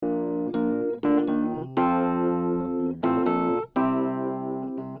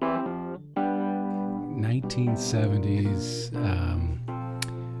1970s.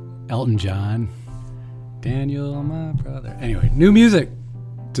 Elton John. Daniel, my brother. Anyway, new music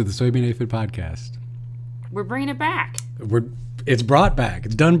to the Soybean Aphid podcast. We're bringing it back. It's brought back.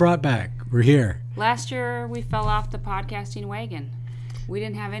 It's done brought back. We're here. Last year, we fell off the podcasting wagon. We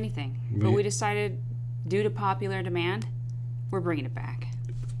didn't have anything. But we decided, due to popular demand, we're bringing it back.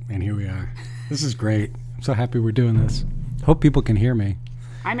 And here we are. This is great. I'm so happy we're doing this. Hope people can hear me.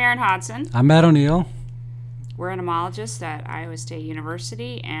 I'm Erin Hodson. I'm Matt O'Neill. We're entomologists at Iowa State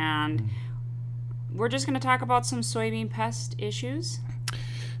University, and we're just going to talk about some soybean pest issues.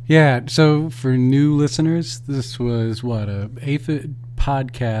 Yeah, so for new listeners, this was a aphid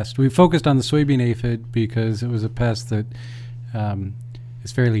podcast. We focused on the soybean aphid because it was a pest that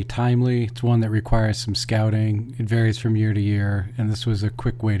is fairly timely. It's one that requires some scouting. It varies from year to year, and this was a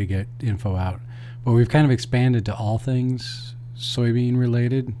quick way to get info out. But we've kind of expanded to all things soybean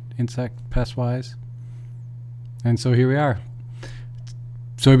related, insect pest wise. And so here we are.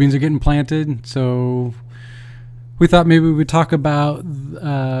 Soybeans are getting planted, so we thought maybe we would talk about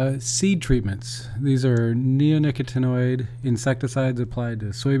seed treatments. These are neonicotinoid insecticides applied to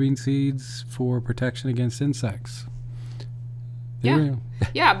soybean seeds for protection against insects.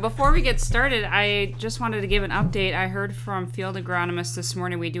 Yeah, before we get started, I just wanted to give an update. I heard from field agronomists this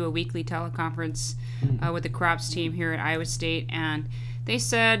morning. We do a weekly teleconference with the crops team here at Iowa State, and they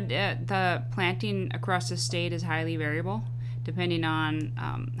said the planting across the state is highly variable, depending on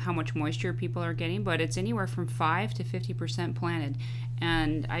how much moisture people are getting, but it's anywhere from 5 to 50% planted.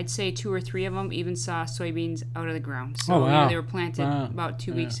 And I'd say 2 or 3 of them even saw soybeans out of the ground. So they were planted about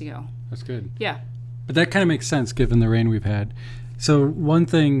 2 weeks ago. That's good. Yeah. But that kind of makes sense given the rain we've had. So one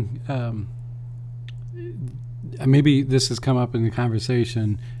thing, maybe this has come up in the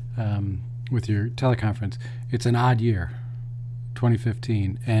conversation with your teleconference, it's an odd year,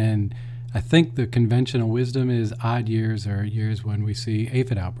 2015, and I think the conventional wisdom is odd years are years when we see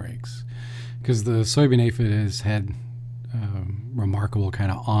aphid outbreaks, because the soybean aphid has had remarkable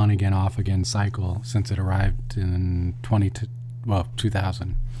kind of on again, off again cycle since it arrived in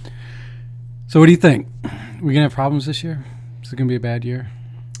 2000. So what do you think? We gonna have problems this year? Is it gonna be a bad year?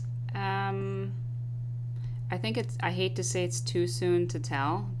 I think I hate to say it's too soon to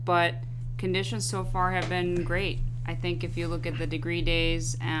tell, but conditions so far have been great. I think if you look at the degree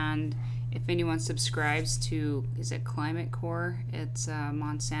days, and if anyone subscribes to, is it Climate Core? It's a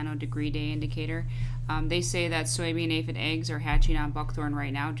Monsanto degree day indicator. They say that soybean aphid eggs are hatching on buckthorn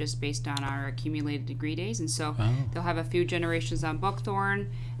right now just based on our accumulated degree days. And so they'll have a few generations on buckthorn.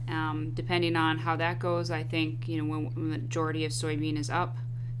 Depending on how that goes, I think, when the majority of soybean is up,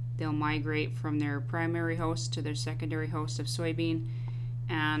 they'll migrate from their primary host to their secondary host of soybean.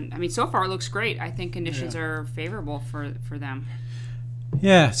 And, so far it looks great. I think conditions are favorable for them.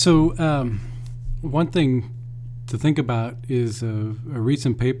 Yeah, so one thing to think about is a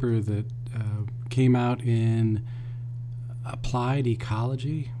recent paper that came out in Applied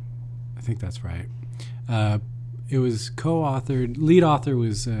Ecology. I think that's right. It was co-authored. Lead author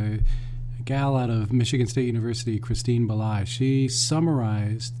was a gal out of Michigan State University, Christine Belay. She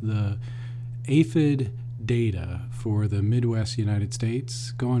summarized the aphid data for the Midwest United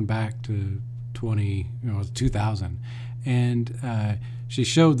States going back to 2000. And she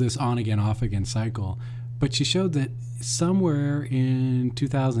showed this on again, off again cycle. But she showed that somewhere in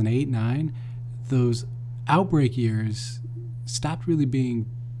 2008-9, those outbreak years stopped really being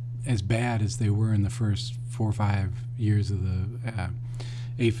as bad as they were in the first 4 or 5 years of the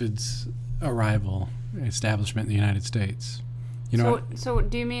aphids' arrival establishment in the United States. So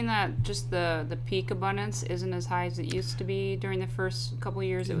do you mean that just the peak abundance isn't as high as it used to be during the first couple of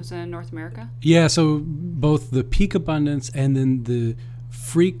years it was in North America? Yeah, so both the peak abundance and then the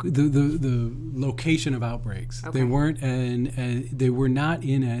location of outbreaks. Okay. They were not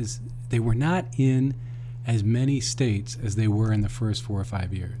in as many states as they were in the first 4 or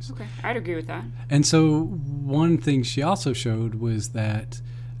 5 years. Okay, I'd agree with that. And so one thing she also showed was that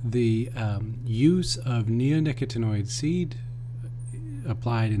the use of neonicotinoid seed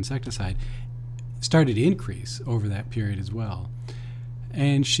applied insecticide started to increase over that period as well.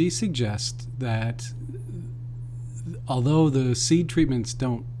 And she suggests that although the seed treatments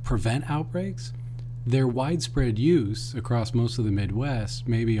don't prevent outbreaks, their widespread use across most of the Midwest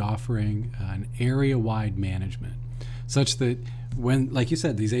may be offering an area-wide management, such that when, like you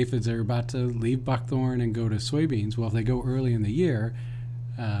said, these aphids are about to leave buckthorn and go to soybeans, well, if they go early in the year,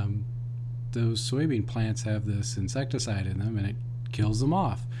 those soybean plants have this insecticide in them, and it kills them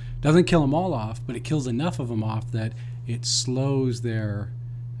off. Doesn't kill them all off, but it kills enough of them off that it slows their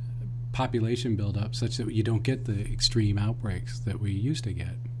population buildup such that you don't get the extreme outbreaks that we used to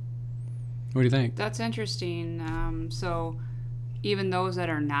get. What do you think? That's interesting. So even those that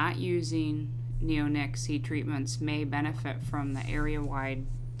are not using neonic seed treatments may benefit from the area-wide,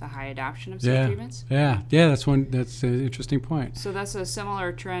 the high adoption of seed treatments? Yeah, that's an interesting point. So that's a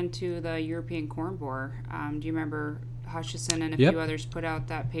similar trend to the European corn borer. Do you remember Hutchison and a few others put out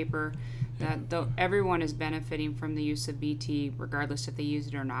that paper that everyone is benefiting from the use of BT regardless if they use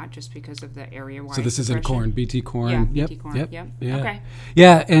it or not, just because of the area-wide. So this isn't corn, BT corn. Yeah, BT corn. Yep. Yeah. Okay.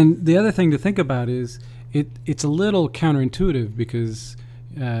 Yeah, and the other thing to think about is it's a little counterintuitive because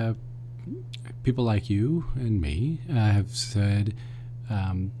people like you and me have said,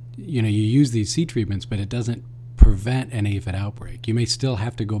 you use these seed treatments, but it doesn't prevent an aphid outbreak. You may still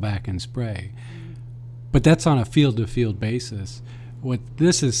have to go back and spray. But that's on a field-to-field basis. What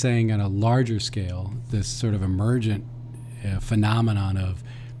this is saying on a larger scale, this sort of emergent phenomenon of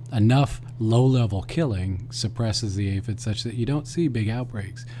enough low-level killing suppresses the aphids such that you don't see big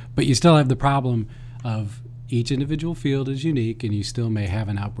outbreaks. But you still have the problem of each individual field is unique, and you still may have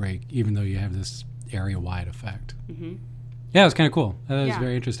an outbreak even though you have this area-wide effect. Mm-hmm. Yeah, it was kind of cool. That was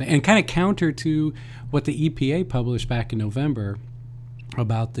very interesting. And kind of counter to what the EPA published back in November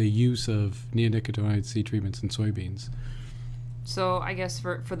about the use of neonicotinoid seed treatments in soybeans. So I guess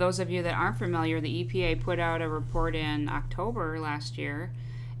for those of you that aren't familiar, the EPA put out a report in October last year,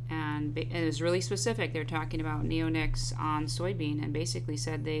 and it was really specific. They're talking about neonics on soybean and basically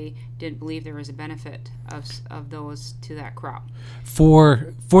said they didn't believe there was a benefit of those to that crop.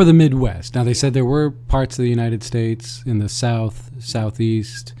 For the Midwest. Now, they said there were parts of the United States in the south,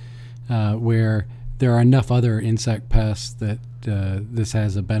 southeast, where there are enough other insect pests that this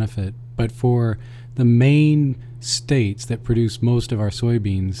has a benefit. But for the main states that produce most of our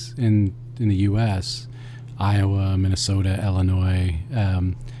soybeans in the U.S., Iowa, Minnesota, Illinois,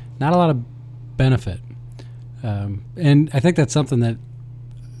 not a lot of benefit. And I think that's something that,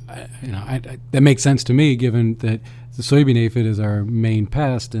 that makes sense to me, given that the soybean aphid is our main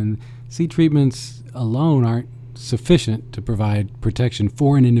pest, and seed treatments alone aren't sufficient to provide protection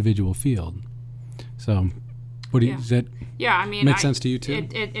for an individual field. So, does that make sense to you too?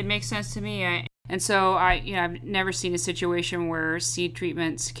 It makes sense to me. And so I've never seen a situation where seed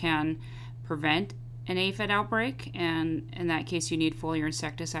treatments can prevent an aphid outbreak, and in that case you need foliar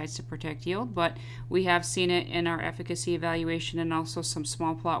insecticides to protect yield, but we have seen it in our efficacy evaluation and also some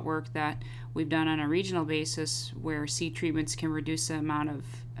small plot work that we've done on a regional basis where seed treatments can reduce the amount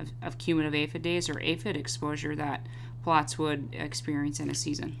of cumulative aphid days or aphid exposure that plots would experience in a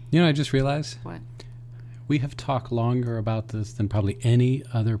season. I just realized what we have talked longer about this than probably any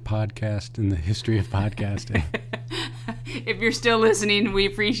other podcast in the history of podcasting. If you're still listening, we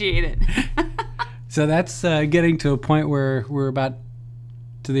appreciate it. So that's getting to a point where we're about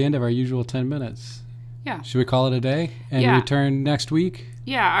to the end of our usual 10 minutes. Yeah. Should we call it a day and return next week?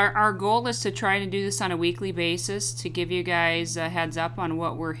 Yeah, our goal is to try to do this on a weekly basis to give you guys a heads up on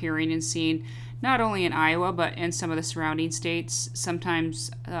what we're hearing and seeing, not only in Iowa, but in some of the surrounding states.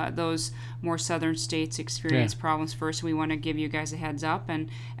 Sometimes those more southern states experience problems first. We want to give you guys a heads up. And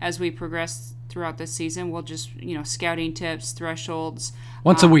as we progress throughout the season, we'll just, scouting tips, thresholds.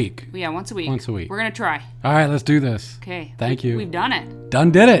 Once a week. Yeah, once a week. Once a week. We're going to try. All right, let's do this. Okay. Thank you. We've done it.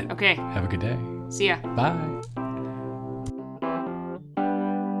 Done did it. Okay. Have a good day. See ya. Bye.